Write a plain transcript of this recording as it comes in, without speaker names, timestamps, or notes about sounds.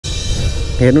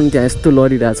हेर्नु नि त्यहाँ यस्तो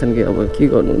लडिरहेछन् कि अब के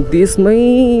गर्नु देशमै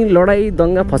लडाई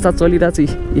दङ्गा फसाद चलिरहेछ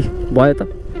भयो त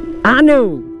आन्यौ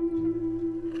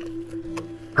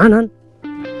हान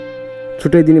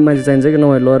छुट्याइदिने मान्छे चाहिन्छ कि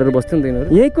नभए लडेर बस्थ्यो नि त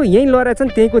यहीँको यहीँ लडेछन्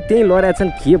त्यहीँको त्यहीँ लडेछन्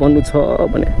के भन्नु छ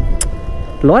भने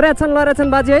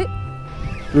लडेछन् बाजे है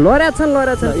लडेछन्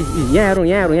यहाँ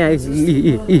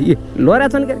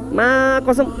लडेछन् के मा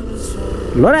कसम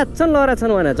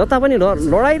लडेछन् भने जता पनि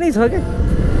लडाइ नै छ क्या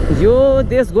यो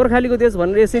देश गोर्खालीको देश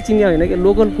भनेर यसै चिन्या होइन कि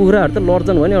लोकल कुखुराहरू त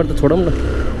लड्छन् भने अरू त छोडौँ न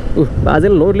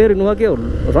बाजेले लोड लिएर नुहा के हो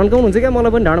रन्काउनुहुन्छ क्या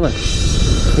मलाई पनि ढाडमा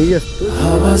यस्तो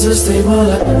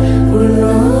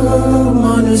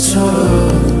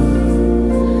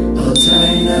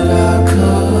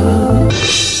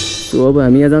सो अब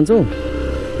हामी यहाँ जान्छौँ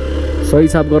सही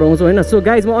छाप गराउँछौँ होइन सो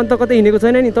गाइज म अन्त कतै हिँडेको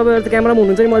छैन नि तपाईँहरू त क्यामेरामा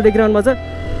हुनुहुन्छ नि मैले देखिरहनु भएको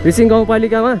छ रिसिङ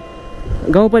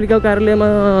गाउँपालिकाको कार्यालयमा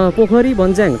पोखरी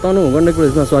भन्ज्याङ तनु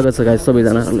गण्डकीमा स्वागत छ गाइज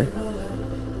सबैजनाहरूलाई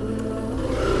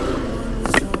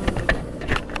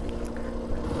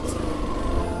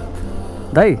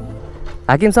दाइ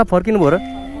हाकिम साहब फर्किनु भयो र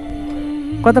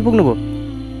कता पुग्नुभयो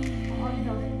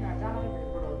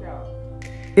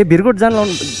ए भिरकोट जान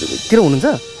लाउनुतिर हुनुहुन्छ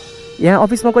यहाँ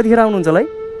अफिसमा कतिखेर आउनुहुन्छ होला है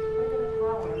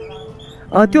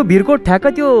त्यो भिरकोट ठ्याक्क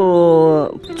त्यो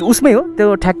उसमै हो त्यो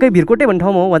ठ्याक्कै भिरकोटै भन्ने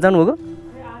ठाउँमा हो वहाँ जानुभएको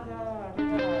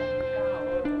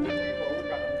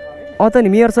त नि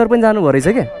मेयर सर पनि जानुभयो रहेछ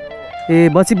क्या ए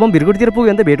बसी बम भिरकोटतिर पुग्यो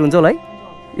भने त भेट हुन्छ होला है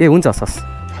ए हुन्छ सस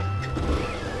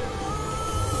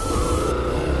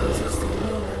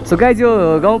सो गाइज यो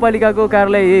गाउँपालिकाको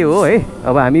कार्यालय यही हो है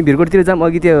अब हामी भिरकोटतिर जाऊँ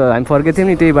अघि त्यो हामी फर्केको थियौँ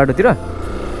नि त्यही बाटोतिर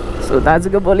सो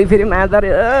दाजुको बोली फेरि मादर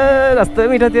कस्तो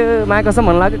मिठो त्यो माकसम्म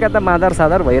मन लाग्यो क्या त मादर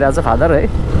सादर भइरहेछ फादर है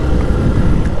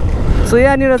सो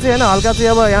यहाँनिर चाहिँ होइन हल्का चाहिँ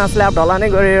अब यहाँ स्ल्याब ढलानै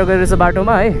गरिरहेछ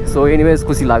बाटोमा है सो एनिवेज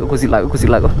खुसी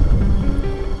लाग्यो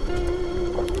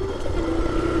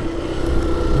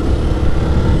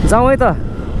जाउँ है त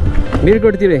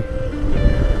भिरकोटतिरै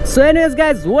so anyways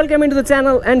guys welcome into the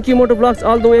channel and Ki मोटोभ्लग्स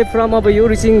all the way from अब यो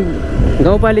रिसिङ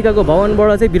गाउँपालिकाको भवनबाट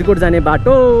चाहिँ भिरकोट जाने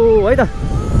बाटो है त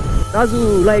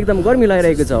दाजुलाई एकदम गर्मी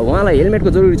लागिरहेको छ उहाँलाई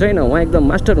हेलमेटको जरुरी छैन उहाँ एकदम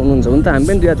मास्टर हुनुहुन्छ हुन त हामी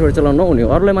पनि दुई छोडेर चलाउनु नहुने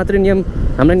अरूलाई मात्रै नियम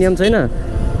हामीलाई नियम छैन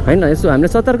होइन यसो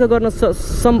हामीले सतर्क गर्न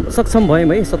सक्षम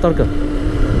भयौँ है सतर्क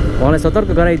उहाँलाई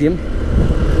सतर्क गराइदियौँ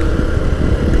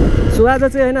सो आज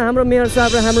चाहिँ होइन हाम्रो मेयर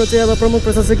साहब र हाम्रो चाहिँ अब प्रमुख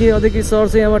प्रशासकीय अध्यक्ष सर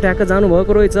चाहिँ अब ठ्याक्क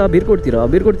जानुभएको रहेछ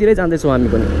भिरकोटतिरै जाँदैछौँ हामी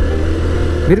पनि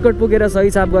भिरकोट पुगेर सही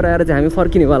छाप गराएर चाहिँ हामी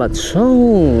फर्किनेवाला छौँ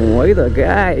है त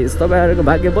गाइस तपाईँहरूको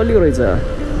भाग्य बलियो रहेछ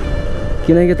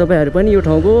किनकि तपाईँहरू पनि यो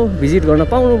ठाउँको भिजिट गर्न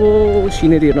पाउनुभयो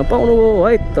सिनेरी हेर्न पाउनुभयो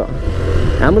है त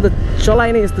हाम्रो त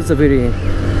चलाइ नै यस्तो छ फेरि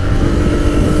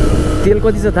तेल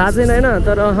कति छ थाहा छैन होइन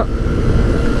तर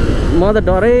म त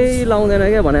डरै लाउँदैन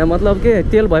क्या भने मतलब के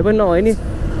तेल भए पनि नभए नि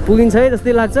पुगिन्छ है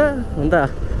जस्तै लाग्छ अन्त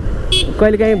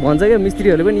कहिलेकाहीँ भन्छ क्या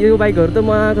मिस्त्रीहरूले पनि यो बाइकहरू त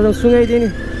म आँखासँग सुँगाइदिएँ नि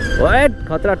हैट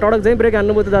खतरा टडक चाहिँ ब्रेक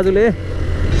हान्नुभयो त दाजुले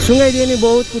सुँगाइदिएँ नि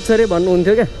बहुत कुछ अरे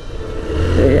भन्नुहुन्थ्यो क्या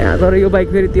ए यहाँ तर यो बाइक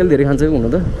फेरि तेल धेरै खान्छ हुनु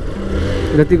त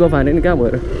जति गफ हाने नि कहाँ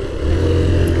भएर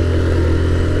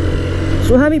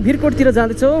सो हामी भिरकोटतिर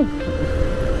जाँदैछौँ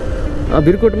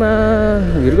भिरकोट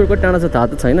कति टाढा छ थाहा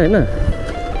त छैन होइन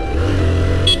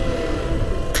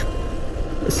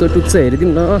यसो टुच्च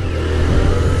हेरिदिउँ न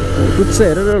टुच्च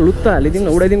हेरेर लुत्त हालिदिउँ न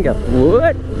उडाइदिउँ क्या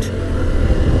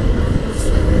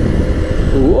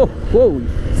ओ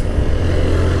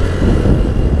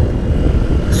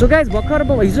सो गाइज भर्खर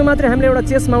हिजो मात्रै हामीले एउटा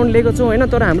चेस्ट माउन्ट लिएको छौँ होइन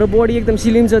तर हाम्रो बडी एकदम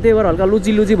सिलिम छ त्यही भएर हल्का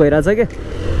लुजी भइरहेछ क्या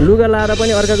लुगा लाएर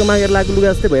पनि अर्काको मागेर लागेको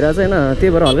लुगा जस्तै भइरहेछ होइन त्यही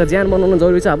भएर हल्का ज्यान बनाउनु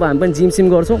जरुरी छ अब हामी पनि जिम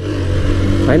गर्छौँ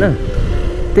होइन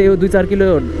त्यही हो 2-4 किलो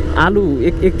आलु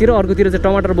एकतिर अर्कोतिर चाहिँ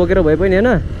टमाटर बोकेर भए पनि होइन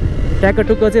ट्याक्क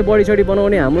टुक्क चाहिँ बडी सडी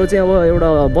बनाउने हाम्रो चाहिँ अब एउटा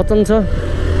वचन छ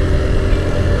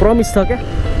प्रमिस छ क्या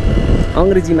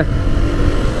अङ्ग्रेजीमा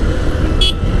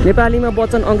नेपालीमा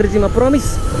वचन अङ्ग्रेजीमा प्रमिस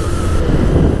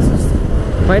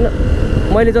होइन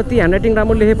मैले जति ह्यान्डराइटिङ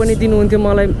राम्रो लेखे पनि दिनुहुन्थ्यो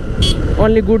मलाई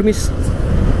अन्ली गुड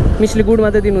मिसले गुड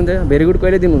मात्रै दिनुहुन्थ्यो भेरी गुड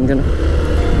कहिले दिनुहुन्थेन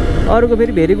अरूको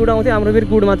फेरि भेरी गुड आउँथ्यो हाम्रो फेरि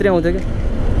गुड मात्रै आउँथ्यो क्या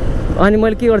अनि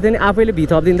मैले के गर्थेँ नि आफैले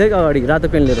भिथ थपिदिन्थेँ कि अगाडि रातो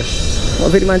पेन लिएर म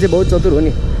फेरि मान्छे बहुत चतुर हो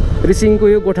नि रिसिङको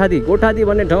यो गोठादी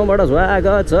भन्ने ठाउँबाट स्वागत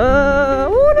छ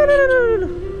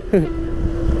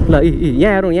ल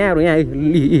यहाँ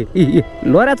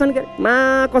लडेछन् क्या मा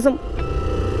कसम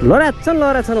लडेछन्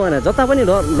भने जता पनि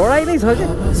लडाइ नै छ क्या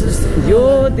यो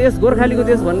देश गोर्खालीको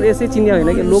देश भनेर यसै चिन्या होइन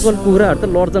कि लोकल कुखुराहरू त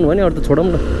लड्छन् भने अरू त छोडौँ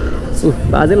न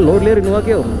बाजेले लोड लिएर नुहा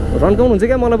के हो रन्काउनुहुन्छ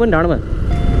क्या मलाई पनि ढाडमा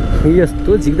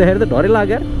यस्तो झिक्दाखेरि त डरै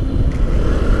लाग्यो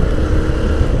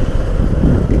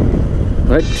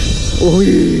है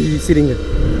ओइ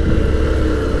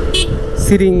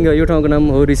सिरिङ्ग यो ठाउँको नाम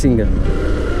हो रिसिङ्ग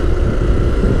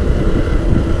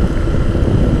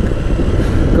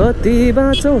कति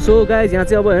बाँचौँ। सो गाइज यहाँ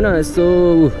चाहिँ अब होइन यस्तो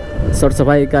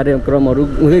सरसफाइ कार्यक्रमहरू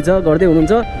हुँदैछ, गर्दै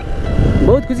हुनुहुन्छ।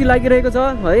 बहुत खुसी लागिरहेको छ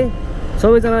है,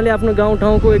 सबैजनाले आफ्नो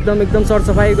गाउँठाउँको एकदम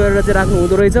सरसफाइ गरेर चाहिँ राख्नु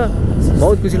हुँदो रहेछ।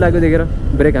 बहुत खुसी लाग्यो देखेर।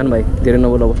 ब्रेक हान्नु भाइ, धेरै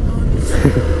नबोल अब।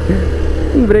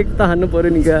 ब्रेक त हान्नु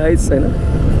पऱ्यो नि गाइस होइन।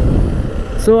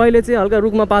 सो अहिले चाहिँ हल्का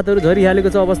रुखमा पातहरू झरिहालेको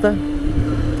छ अवस्था।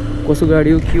 कसो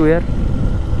गाडी हो के हो यार,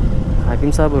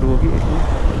 हाकिम साहबहरू हो कि?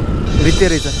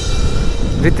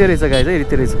 रित्ते रहेछ गाइस है,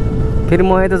 रित्ते रहेछ। फेरि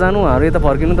म यता जानु, उहाँहरू यता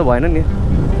फर्किनु त भएन नि,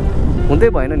 हुँदै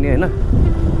भएन नि होइन।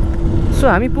 सो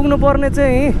हामी पुग्नु पर्ने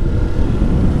चाहिँ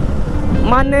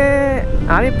माने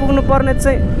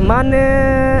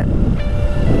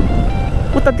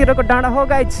उतातिरको डाँडा हो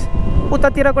गाइज,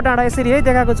 उतातिरको डाँडा। यसरी है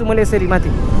देखाएको छु मैले, यसरी माथि।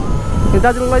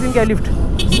 दाजुलाई लैदिउँ क्या लिफ्ट?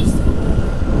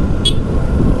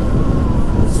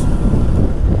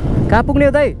 कहाँ पुग्ने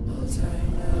हो दाइ?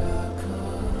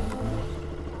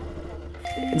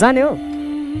 जाने हो?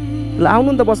 ल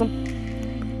आउनु नि त, बसौँ।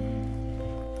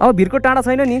 अब भिरको टाढा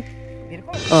छैन नि?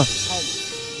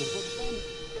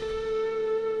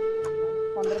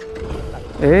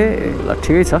 ए ल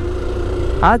ठिकै छ।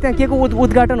 आज त्यहाँ के को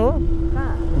उद्घाटन हो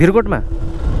भिरकोटमा?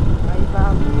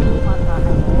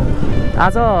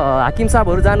 आज हाकिम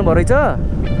साहबहरू जानुभयो रहेछ,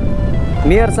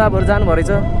 मेयर साहबहरू जानुभयो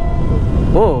रहेछ।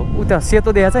 हो उता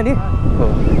सेतो देखाएको छ नि। हो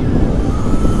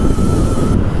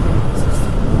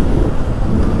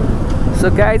सो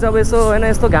गाइज अब यसो होइन,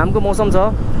 यस्तो घामको मौसम छ।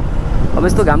 अब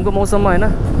यस्तो घामको मौसममा होइन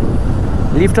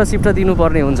लिफ्ट सिफ्ट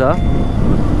दिनुपर्ने हुन्छ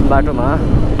बाटोमा।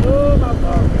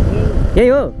 यही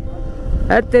हो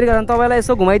तेरि कारण तपाईँलाई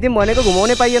यसो घुमाइदिउँ भनेको,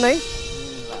 घुमाउनै पाइएन है।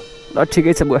 ल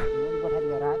ठिकै छ बुवा।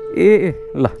 ए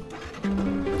ल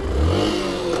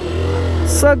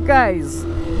सो गाइज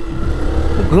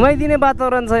घुमाइदिने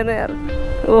वातावरण छैन यार।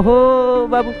 ओहो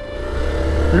बाबु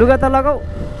लुगा त लगाऊ,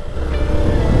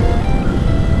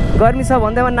 गर्मी छ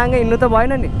भन्दैमा नाङ्गे हिँड्नु त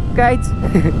भएन नि गाइज।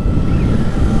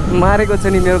 मारेको छ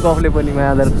नि मेरो गफले पनि,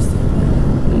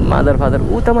 मादर फादर।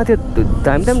 उता माथि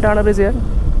धामी डाँडा रहेछ यार।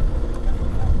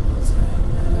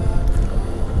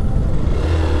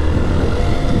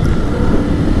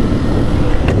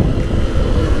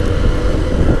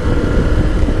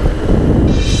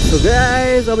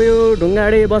 गाइस अब यो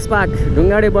ढुङ्गाडे बस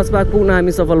पार्क पुग्न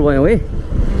हामी सफल भयौँ है।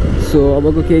 सो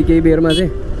अबको केही बेरमा चाहिँ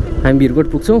हामी भिरकोट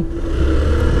पुग्छौँ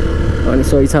अनि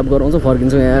सही छाप गराउँछौँ,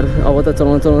 फर्किन्छौँ यार। अब त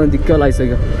चलाउन दिक्क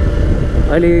लागिसक्यो।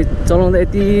 अहिले चलाउँदा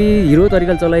यति हिरो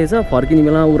तरिकाले चलाइएछ, फर्किने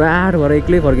बेला उराट भएर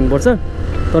एक्लै फर्किनुपर्छ।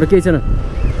 तर केही छैन,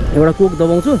 एउटा कोक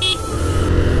दबाउँछु,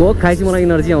 कोक खाएपछि मलाई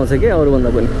इनर्जी आउँछ क्या अरूभन्दा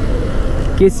पनि।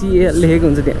 केसिएल लेखेको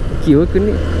हुन्छ त्यहाँ, के हो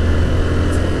कुनै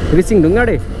रिचिङ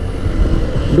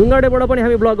ढुङ्गाडेबाट पनि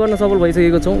हामी ब्लग गर्न सफल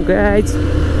भइसकेको छौँ गाइज।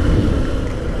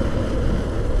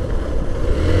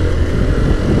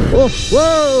 ओहो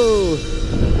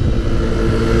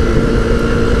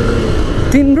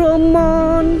तिम्रो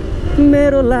मन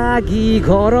मेरो लागि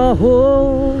घर हो,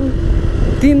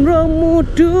 तिम्रो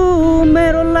मुटु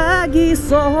मेरो लागि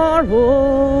सहर हो,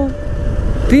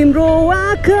 तिम्रो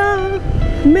आँखा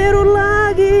मेरो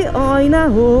लागि ऐना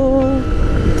हो,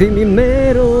 तिमी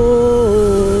मेरो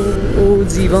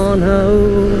जीवन हो।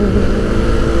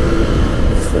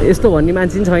 यस्तो भन्ने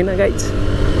मान्छे पनि छैन गाइज।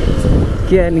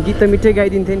 के गीत त मिठै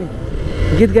गाइदिन्थ्यो नि,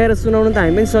 गीत गाएर सुनाउनु त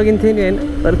हामी पनि सकिन्थ्यो नि होइन।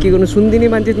 तर के गर्नु, सुनिदिने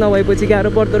मान्छे नभएपछि गाह्रो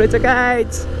पर्दो रहेछ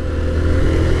गाइज।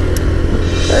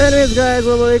 गाइज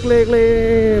अब एक्लै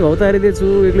भौतारिँदैछु,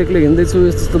 एक्लै हिँड्दैछु।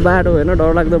 यस्तो बाटो होइन,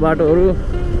 डरलाग्दो बाटोहरू,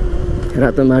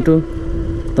 रातो माटो,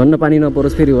 धन्न पानी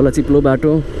नपरोस् फेरि होला चिप्लो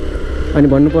बाटो। अनि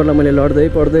भन्नु पर्ला मैले लड्दै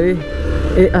पढ्दै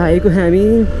ए आएको हामी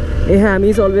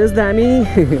इज अलवेज दामी।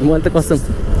 मैले त कसम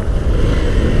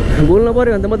बोल्नु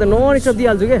पऱ्यो भने त म त नन स्टप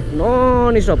दिइहाल्छु क्या,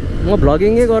 नन स्टप। म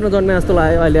भ्लगिङै गर्न जन्मे जस्तो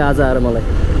लाग्यो अहिले आज आएर मलाई।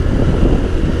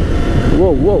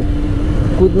 वो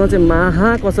कुद्न चाहिँ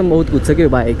महाकसम बहुत कुद्छ क्या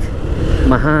बाइक,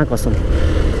 महाकसम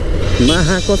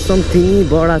तिमी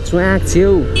बडा च्वाक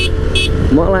छेउ,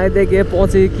 मलाई देखे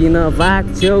पछि किन भाग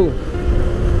छेउ।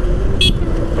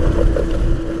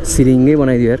 सिरिङ्गै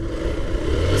बनाइदियो यार,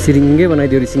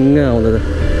 रिसिङ्ग आउँदा त।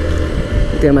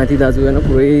 त्यहाँ माथि दाजु होइन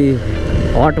पुरै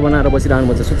हट बनाएर बसिरहनु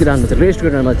पर्छ, सुतिरहनु पर्छ, रेस्ट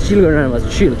गरिरहनु पर्छ, चिल गरिरहनु पर्छ,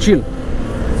 चिल।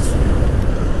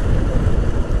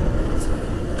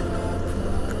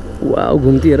 वाउ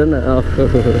घुम्ती हेर न।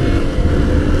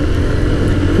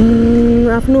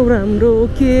 आफ्नो राम्रो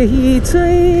केही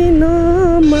छैन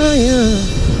माया,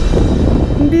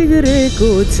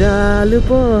 बिग्रेको चाल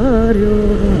पर्यो,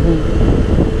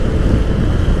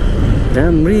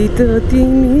 राम्री त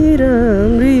तिमी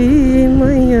राम्री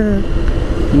मैया,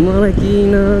 मलाई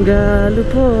किन गालो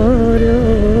पर्यो।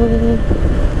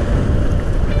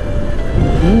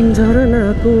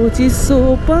 झरनाको चिसो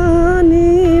पानी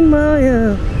माया,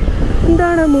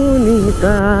 डाँडामुनि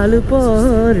ताल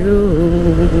पर्यो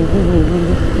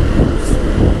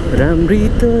राम्री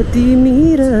त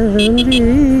तिमी राम्री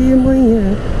मैया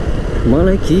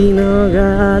मलाई किन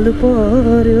गाल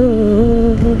पर्यो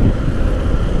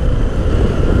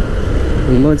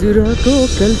मजुरको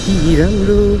कल्की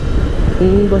राम्रो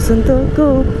बसन्तको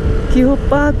के हो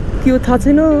पाक्यो थाहा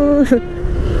छैन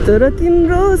तर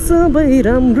तिम्रो सबै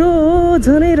राम्रो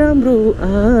झनै राम्रो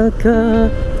आँखा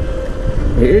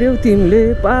हेर्यौ तिमीले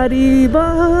पारी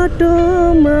बाटो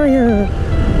माया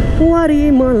वारी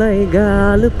मलाई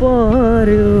गाल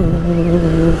पर्यो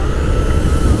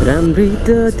राम्री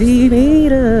त तिमी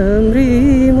राम्री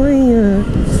मैया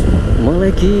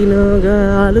मलाई किन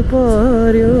गाल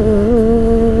पर्यो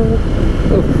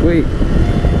ओइ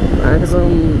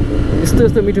आजसम्म यस्तो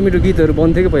यस्तो मिठो मिठो गीतहरू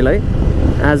बन्थ्यो कि पहिला है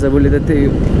आजभोलि त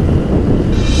त्यही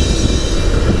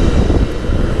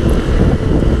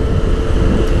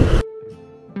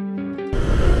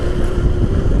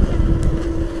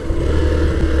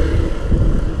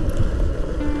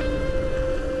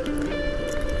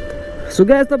सो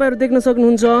गाइस तपाईहरु देख्न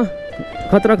सक्नुहुन्छ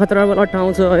खतरा खतरा वाला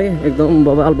ठाउँ छ है एकदम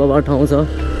बवाल बवाल ठाउँ छ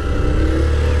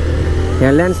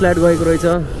यहाँ ल्यान्डस्लाइड गएको रहेछ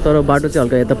तर बाटो चाहिँ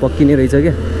हल्का यता पक्किने रहेछ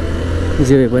क्या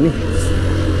जे भए पनि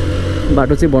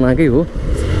बाटो चाहिँ बनाएकै हो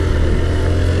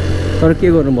तर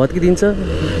के गर्नु भत्किदिन्छ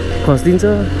खस्दिन्छ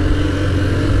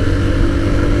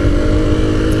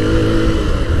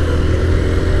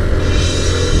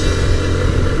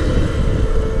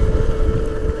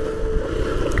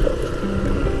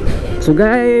सो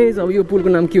गाइस अब यो पुलको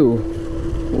नाम के हो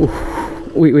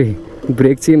ओइ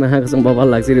ब्रेक चाहिँ महाकसम बवाल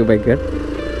लाग्छ यो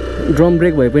बाइकको ड्रम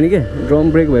ब्रेक भए पनि के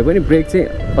ड्रम ब्रेक भए पनि ब्रेक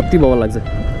चाहिँ अति बवाल लाग्छ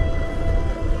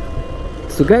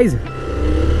सो गाइस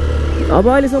अब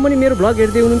अहिलेसम्म नि मेरो भ्लग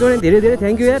हेर्दै हुनुहुन्छ भने धेरै धेरै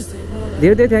थ्याङ्क यू यार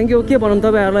धेरै धेरै थ्याङ्क यू के भनौँ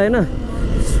तपाईँहरूलाई होइन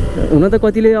हुन त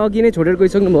कतिले अघि नै छोडेर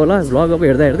गइसक्नु भयो होला भ्लग अब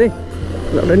हेर्दा हेर्दै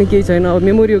एउटा नि केही छैन अब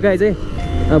मेमोरी हो गाइस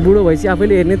है बुढो भएपछि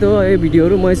आफैले हेर्ने त हो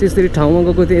भिडियोहरू म यसरी ठाउँमा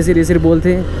गएको थिएँ यसरी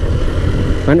बोल्थेँ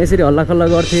अनि यसरी हल्ला खल्ला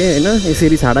गर्थेँ होइन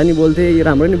यसरी छाडा नि बोल्थेँ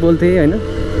राम्रो नि बोल्थेँ होइन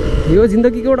यो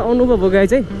जिन्दगीको एउटा अनुभव हो गाई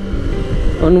चाहिँ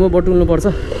अनुभव बटुल्नुपर्छ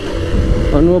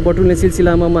अनुभव बटुल्ने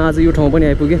सिलसिलामा म आज यो ठाउँ पनि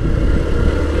आइपुगेँ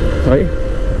है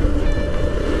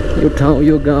यो ठाउँ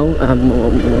यो गाउँ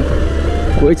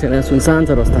कोही छैन सुनसान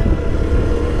छ रस्ता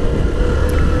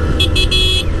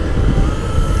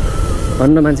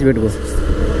भन्न मान्छे भेट भयो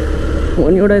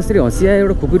अनि एउटा यसरी हँसिया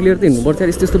एउटा खुकुर लिएर त हिँड्नुपर्छ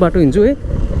यस्तो यस्तो बाटो हिँड्छु है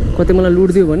कतै मलाई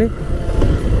लुटिदियो भने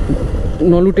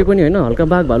नलुटे पनि होइन हल्का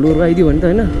बाघ भालुहरू आइदियो भने त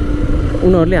होइन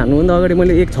उनीहरूले हान्नुभन्दा अगाडि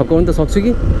मैले एक छक्काउनु त सक्छु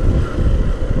कि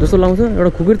जस्तो लाउँछ एउटा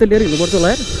खुकुर त लिएर हिँड्नुपर्छ होला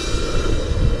यार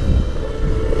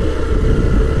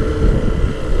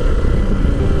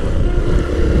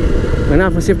होइन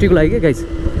आफ्नो सेफ्टीको लागि के गाइस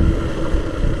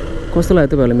कस्तो लाग्यो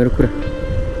तपाईँहरूलाई मेरो कुरा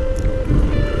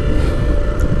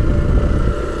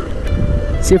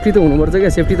सेफ्टी त हुनुपर्छ क्या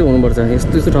सेफ्टी त हुनुपर्छ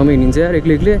यस्तो यस्तो ठाउँमा हिँडिन्छ यार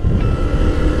एक्लै एक्लै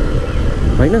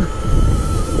होइन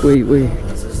ओइ ओइ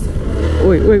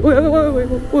ओइ ओइ ओइ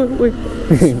ओइ ओइ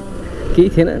केही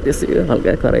थिएन त्यसै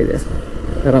हल्का कराइदिए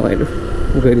रमाइलो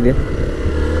गरिदिए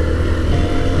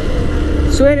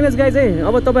सो एनिवेज गाइज है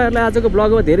अब तपाईँहरूलाई आजको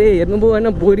ब्लग अब धेरै हेर्नुभयो होइन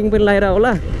बोरिङ पनि लागेर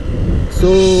होला सो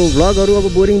ब्लगहरू अब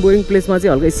बोरिङ प्लेसमा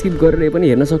चाहिँ हल्का स्किप गरेर पनि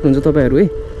हेर्न सक्नुहुन्छ तपाईँहरू है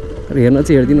र हेर्न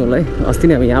चाहिँ हेरिदिनु होला है अस्ति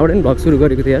नै हामी यहाँबाट नि ब्लग सुरु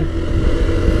गरेको थियो यार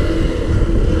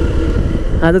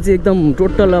आज चाहिँ एकदम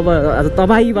टोटल अब आज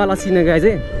तबाहीवाला सिन गाइज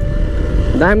है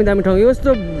दामी दामी ठाउँ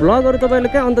यस्तो ब्लगहरू तपाईँहरूले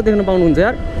कहाँ अन्त देख्न पाउनुहुन्छ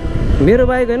यार मेरो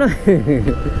बाइक होइन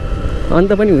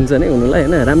अन्त पनि हुन्छ नै हुनुलाई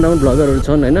होइन राम्रो राम्रो ब्लगरहरू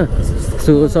छन् होइन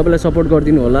सो सबैलाई सपोर्ट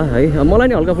गरिदिनु होला है मलाई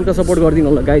नि हल्का फुल्का सपोर्ट गरिदिनु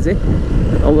होला गाई चाहिँ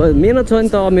अब मेहनत छ नि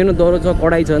त मेहनत दह्रो छ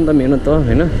कडाइ छ नि त मेहनत त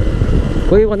होइन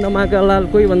कोही भन्दा महाकाल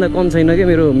कोही भन्दा कम छैन क्या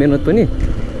मेरो मेहनत पनि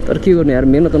तर के गर्नु यार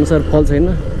मेहनत अनुसार फल छैन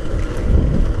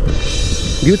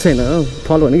भ्युज छैन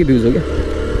फल भनेको भ्युज हो क्या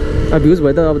अब भ्युज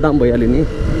भए त अब दाम भइहाल्यो नि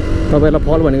तपाईँलाई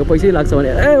फल भनेको पैसै लाग्छ भने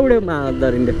एउटै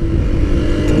मादरिन्डे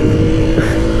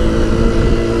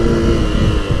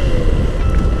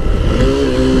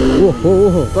ओहो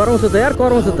ओहो कराउँछ त यार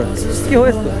कराउँछ त के हो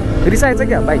यस्तो रिसाएछ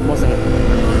क्या बाइक मसँग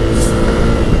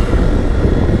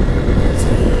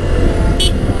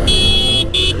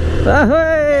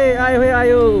आयो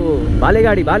आयो भाले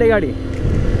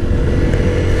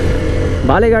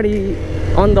गाडी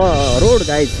अन द रोड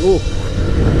गाइज ओ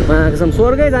कसम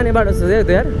स्वर्गै जाने बाटो छ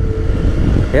यार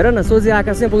हेर न सोझै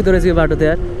आकाशमै पुग्दो रहेछ यो बाटो त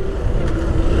यार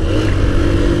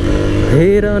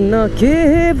हेर न के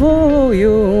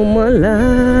भयो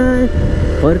मलाई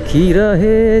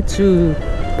पर्खिरहेछु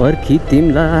पर्खी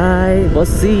तिमीलाई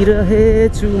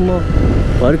बसिरहेछु म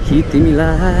पर्खी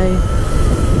तिमीलाई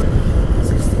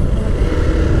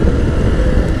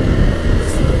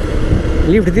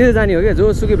लिफ्ट दिँदै जाने हो क्या,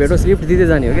 जोसुकै भेटोस् लिफ्ट दिँदै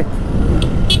जाने हो क्या।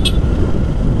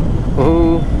 हो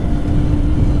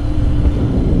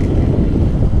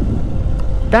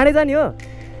टाढै जाने हो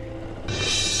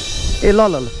ए, ल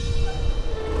ल ल।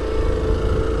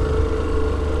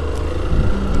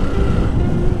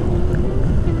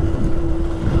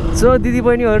 सो दिदी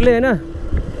बहिनीहरूले होइन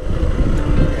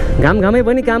घामै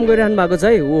पनि काम गरिरहनु भएको छ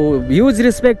है। ह्युज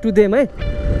रिस्पेक्ट टु देम है।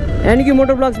 एनकी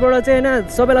मोटो ब्लग्सबाट चाहिँ होइन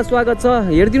सबैलाई स्वागत छ।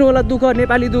 हेरिदिनु होला दुःख,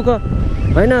 नेपाली दुःख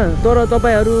होइन। तर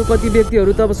तपाईँहरू कति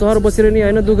व्यक्तिहरू त अब सहर बसेर नि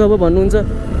होइन दुःख अब भन्नुहुन्छ।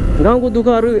 गाउँको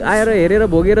दुःखहरू आएर हेरेर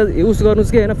भोगेर युज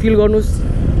गर्नुहोस् कि होइन, फिल गर्नुहोस्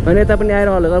होइन। यता पनि आएर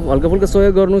हल्का फुल्का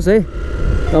सहयोग गर्नुहोस् है।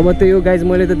 अब त्यो यो गाइज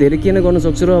मैले त धेरै के नै गर्नु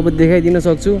सक्छु र अब देखाइदिन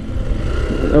सक्छु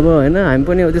अब होइन। हामी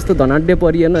पनि अब त्यस्तो धनाढ्य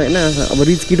परिएन होइन, अब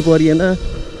रिच किड परिएन।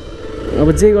 अब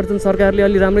जे गर्छन् सरकारले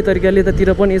अलि राम्रै तरिकाले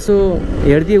यतातिर पनि यसो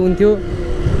हेरिदिए हुन्थ्यो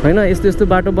होइन। यस्तो यस्तो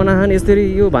बाटो बनाहान,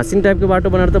 यसरी यो भासिङ टाइपको बाटो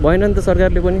बनाएर त भएन नि त।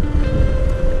 सरकारले पनि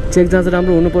चेक जाँच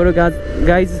राम्रो हुनु पऱ्यो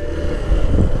गाइज।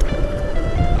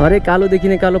 हरेक कालो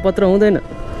देखिने कालो पत्र हुँदैन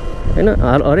होइन,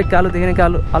 हरेक कालो देखिने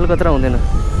कालो अलकत्रा हुँदैन।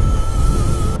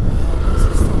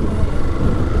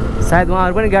 सायद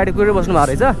उहाँहरू पनि गाडी कुरेर बस्नु भएको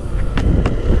रहेछ,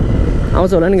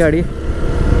 आउँछ होला नि गाडी।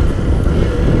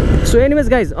 सो एनिवेज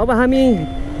गाइज अब हामी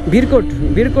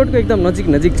भिरकोटको एकदम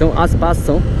नजिक छौँ, आसपास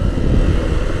छौँ।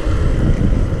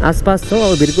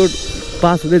 अब भिरकोट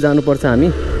पास हुँदै जानुपर्छ हामी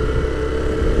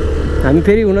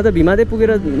फेरि। हुन त भिमादै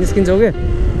पुगेर निस्किन्छौँ क्या।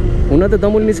 हुन त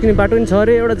दमुल निस्किने बाटो नि छ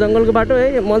अरे, एउटा जङ्गलको बाटो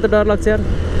है। मलाई त डर लाग्छ यार,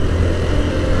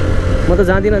 म त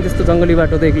जाँदिनँ त्यस्तो जङ्गली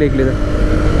बाटो त एक्लै त।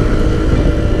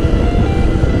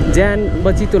 ज्यान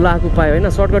बची त्यो लाखु पायो होइन।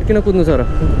 सर्टकट किन कुद्नु छ र,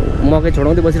 मकै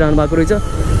छोडाउँदै बसिरहनु भएको रहेछ।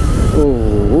 ओ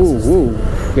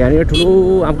यहाँनिर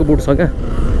ठुलो आमको बोट छ क्या।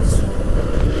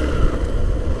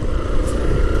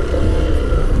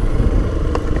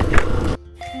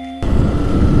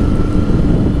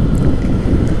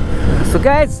 So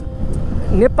guys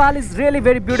Nepal is really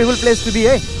very beautiful place to be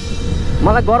है।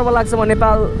 मलाई गर्व लाग्छ, म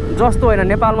नेपाल जस्तो होइन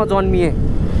नेपालमा जन्मिएँ।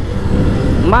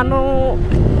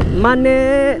 मान्ने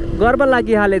गर्व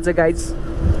लागिहालेछ गाइज।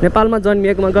 नेपालमा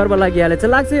जन्मिएकोमा गर्व लागिहालेछ।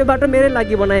 लाग्छ यो बाटो मेरै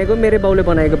लागि बनाएको, मेरै बाउले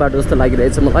बनाएको बाटो जस्तो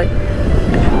लागिरहेछ मलाई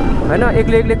होइन।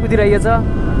 एक्लै कुदिरहेछ।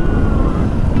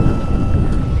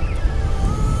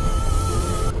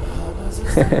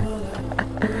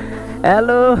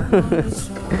 हेलो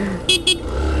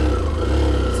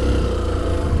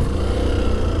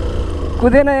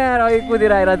कुदेन यार, अघि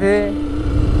कुदेर आइरहेको थिएँ।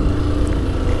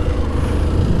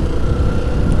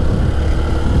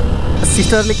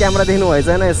 सिस्टरले क्यामेरा देख्नु भएछ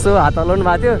होइन, यसो हात हल्लाउनु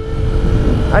भएको थियो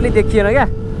अनि देखिएन क्या।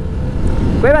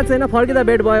 कोही बात छैन, फर्किँदा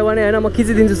बेड भयो भने होइन म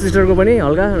खिचिदिन्छु सिस्टरको पनि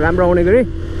हल्का राम्रो आउने गरी।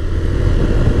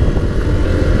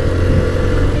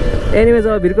 एनिवेज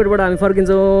अब भिरकोटबाट हामी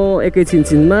फर्किन्छौँ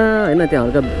एकैछिनमा होइन, त्यहाँ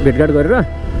हल्का भेटघाट गरेर।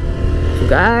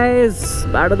 गाइस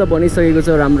बाटो त बनिसकेको छ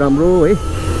राम्रो है।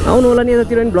 आउनु होला नि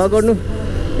यतातिर नि भ्लग गर्नु,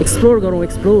 एक्सप्लोर गरौँ।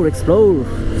 एक्सप्लोर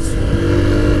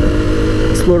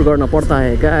करना पड़ता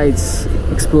है गाइस,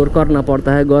 एक्सप्लोर करना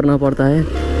पड़ता है, करना पड़ता है।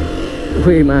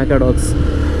 वही महाका डग्स।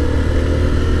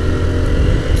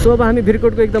 सो अब हामी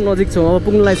भिरकोटको एकदम नजिक छौँ। अब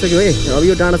पुग्न लागिसक्यो है। अब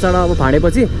यो डाँडासाँडा अब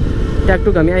फाँडेपछि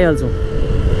ट्याकटुक हामी आइहाल्छौँ।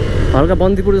 हल्का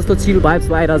बन्दीपुर जस्तो चिल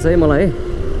भाइब्स आइरहेछ है मलाई है।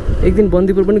 एक दिन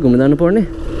बन्दीपुर पनि घुम्न जानुपर्ने।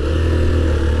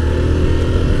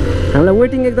 हामीलाई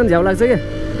वेटिङ एकदम झ्याउ लाग्छ क्या।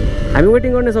 हामी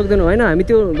वेटिङ गर्न सक्दैनौँ होइन। हामी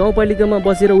त्यो गाउँपालिकामा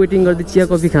बसेर वेटिङ गर्दै चिया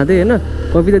कफी खाँदै होइन,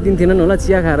 कफी त दिन्थेनन् होला,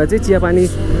 चिया खाएर चाहिँ चिया पानी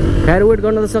खाएर वेट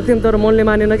गर्न त सक्थ्यौँ, तर मनले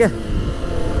मानेन क्या।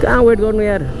 कहाँ वेट गर्नु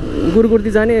यार,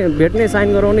 गुरगुर्दी जाने, भेट्ने,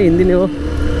 साइन गराउने, हिँडिदिने हो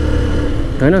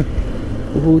होइन।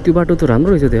 ओहो त्यो बाटो त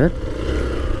राम्रो रहेछ त यार।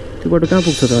 त्यो बाटो कहाँ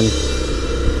पुग्छ त अनि?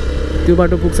 त्यो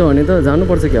बाटो पुग्छ भने त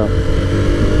जानुपर्छ क्या,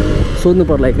 सोध्नु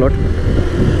पर्ला एक लट।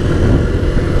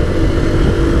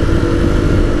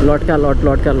 लटका लट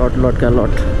लटका लट लटका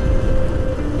लट।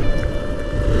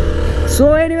 सो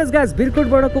एनिवेज गाइस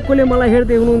भिरकोटबाट कोले मलाई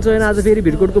हेर्दै हुनुहुन्छ होइन, आज फेरि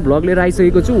भिरकोटको भ्लग लिएर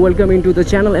आइसकेको छु। वेलकम इन्टु द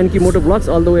च्यानल एनकी मोटो vlogs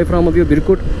all the way from अब यो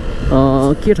भिरकोट।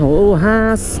 के ठाउँ हो?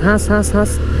 हाँस हाँस हाँस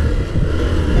हाँस।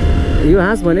 यो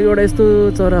हाँस भनेको एउटा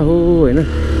यस्तो चरा हो होइन।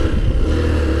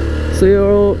 सो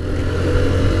यो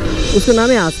उसको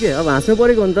नामै हाँस के, अब हाँस्नु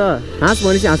परेको हो नि त। हाँस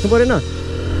भनेपछि हाँस्नु परेन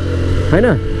होइन।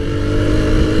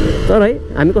 तर है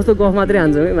हामी कस्तो गफ मात्रै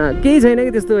हान्छौँ है, केही छैन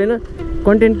कि त्यस्तो होइन।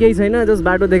 कन्टेन्ट केही छैन, जस्ट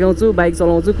बाटो देखाउँछु, बाइक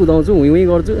चलाउँछु, कुदाउँछु, हुँ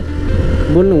गर्छु,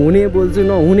 बोल्नु हुने बोल्छु,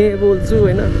 नहुने बोल्छु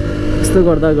होइन। यस्तो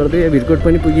गर्दा गर्दै भिरकोट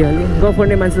पनि पुगिहाल्यो। गफ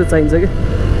गर्ने मान्छे त चाहिन्छ क्या।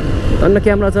 अन्त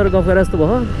क्यामेरा छ र गफ गरेर जस्तो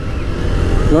भयो,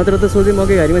 नत्र त सोझै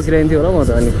मकै घारीमा छिराइन्थ्यो होला म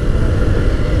त। अनि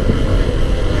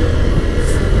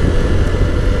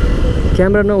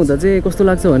क्यामेरा नहुँदा चाहिँ कस्तो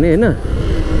लाग्छ भने होइन,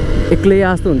 एक्लै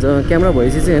जस्तो हुन्छ। क्यामेरा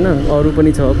भएपछि चाहिँ होइन अरू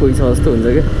पनि छ, कोही छ जस्तो हुन्छ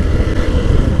क्या।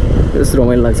 यस्तो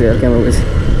रमाइलो लाग्छ यार क्यामेरा पछि।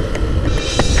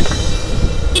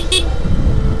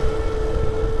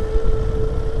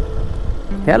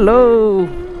 हेलो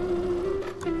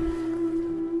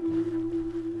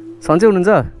सन्चै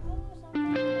हुनुहुन्छ?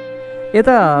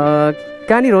 यता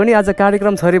कहाँनिर हो नि आज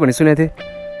कार्यक्रम छ अरे भन्ने सुनेको थिएँ।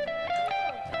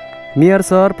 मेयर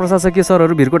सर प्रशासकीय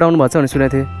सरहरू भिरकोट आउनु भएको छ भने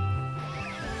सुनेको थिएँ।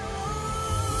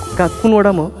 कहाँ कुन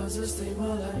वडामा हो?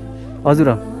 हजुर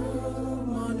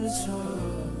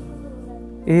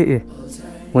ए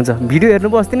हुन्छ। भिडियो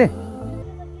हेर्नुभयो अस्ति नै?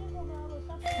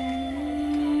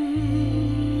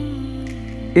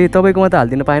 ए तपाईँकोमा त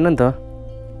हालिदिनु पाएन नि त।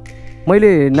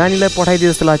 मैले नानीलाई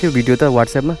पठाइदिएँ जस्तो लाग्थ्यो भिडियो त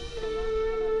व्हाट्सएपमा।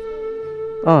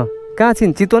 कहाँ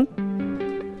छिन्? चितवन?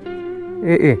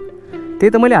 ए त्यही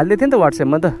त मैले हालिदिएको थिएँ नि त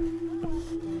व्हाट्सएपमा त।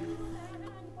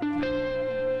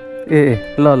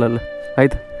 ए ल ल ल है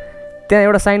त। त्यहाँ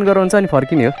एउटा साइन गराउँछ अनि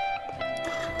फर्किने हो।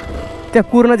 त्यहाँ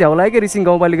कुर्न झ्याउ लाग्यो कि रिसिङ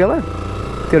गाउँपालिकामा,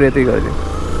 त्यो यतै गरिदियो।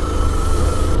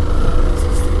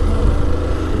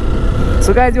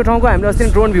 सो गाइज यो ठाउँको हामीले अस्ति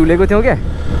ड्रोन भ्यू लिएको थियौँ क्या,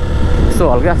 सो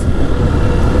हल्का।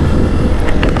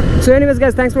 So anyways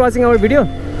guys thanks for watching our video.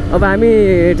 अब हामी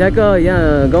ठ्याक्क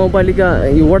यहाँ गाउँपालिका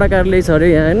वडा कार्यालय छ अरे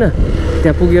यहाँ होइन,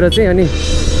 त्यहाँ पुगेर चाहिँ अनि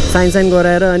साइन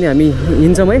गराएर अनि हामी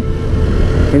हिँड्छौँ है।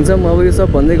 हिँड्छौँ अब यो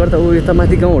सब भन्दै गर्दा यता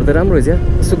माथि गाउँहरू त राम्रो रहेछ।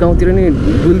 यसो गाउँतिर नि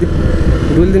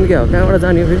डुल्दिन क्या हो, कहाँबाट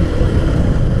जाने हो फेरि।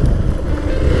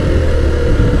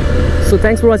 So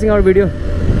thanks for watching our video.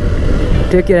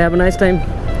 Take care, have a nice time.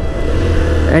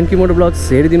 And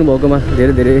मोटोभ्लग्स हेरिदिनु भएकोमा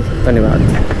धेरै धेरै धन्यवाद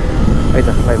है त।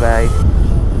 By by.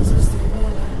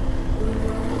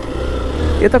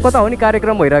 यता कता हो नि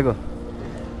कार्यक्रम भइरहेको?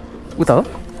 उता हो?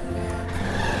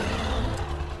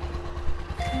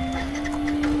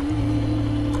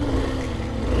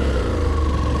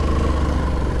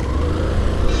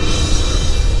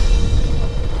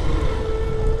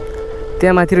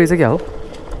 त्यहाँ माथि रहेछ क्या हो?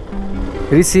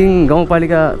 रिसिङ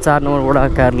गाउँपालिका 4 नम्बर वडा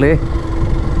कार्यालय।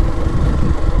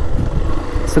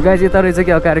 सो गाइज यता रहेछ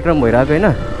क्या कार्यक्रम भइरहेको होइन,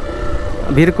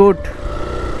 भिरकोट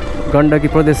गण्डकी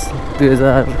प्रदेश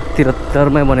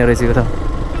 2073मै बनेर रहेछ यो त।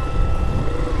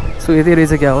 सो यतै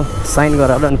रहेछ क्या हो, साइन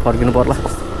गराएर अनि फर्किनु पर्ला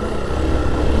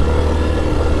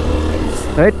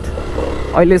राइट।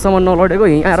 अहिलेसम्म नलडेको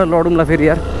यहीँ आएर लडौँला फेरि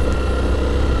यार।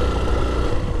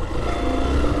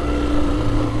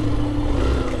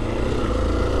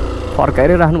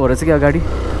 फर्काएरै राख्नु रहेछ क्या गाडी।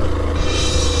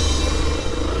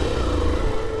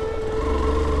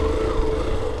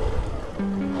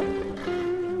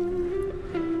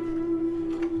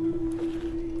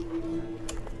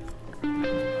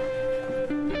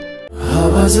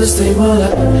 जस्तै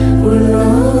मलाई उड्न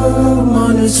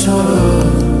मन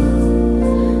छ।